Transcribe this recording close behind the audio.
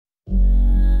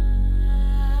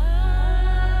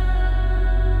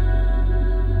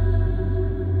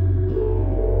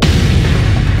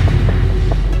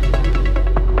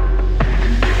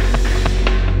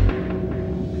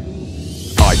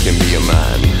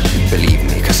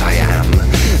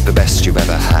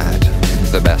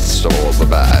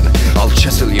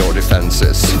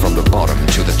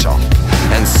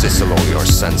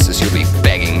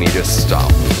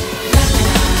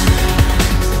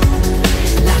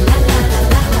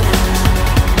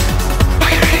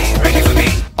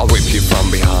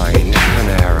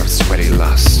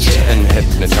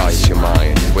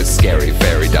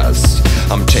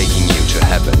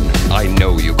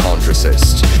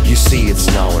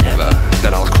never,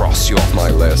 then I'll cross you off my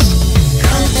list.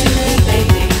 Come to me,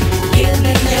 baby, give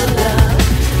me your love.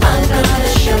 I'm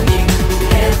gonna show you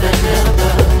heaven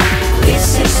above. This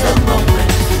is the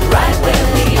moment, right where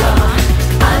we are.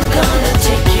 I'm gonna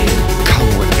take you. Come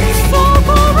with me. So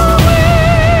far away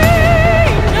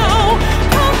now,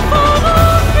 come follow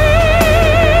me.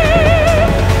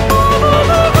 All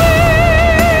the way.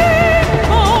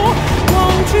 Oh,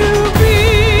 won't you be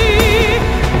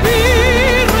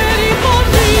ready for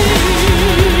me?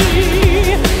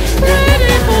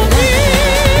 Ready for me.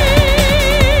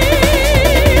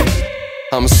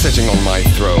 I'm sitting on my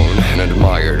throne and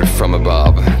admired from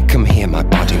above. Come hear my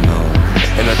body moan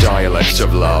in a dialect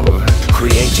of love,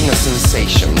 creating a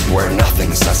sensation where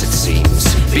nothing's as it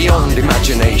seems, beyond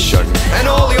imagination and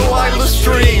all your wildest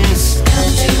dreams.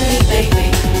 Come to me,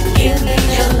 baby, give me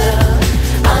your love.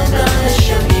 I'm gonna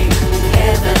show you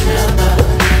heaven above.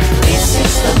 This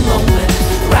is the moment,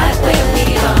 right where we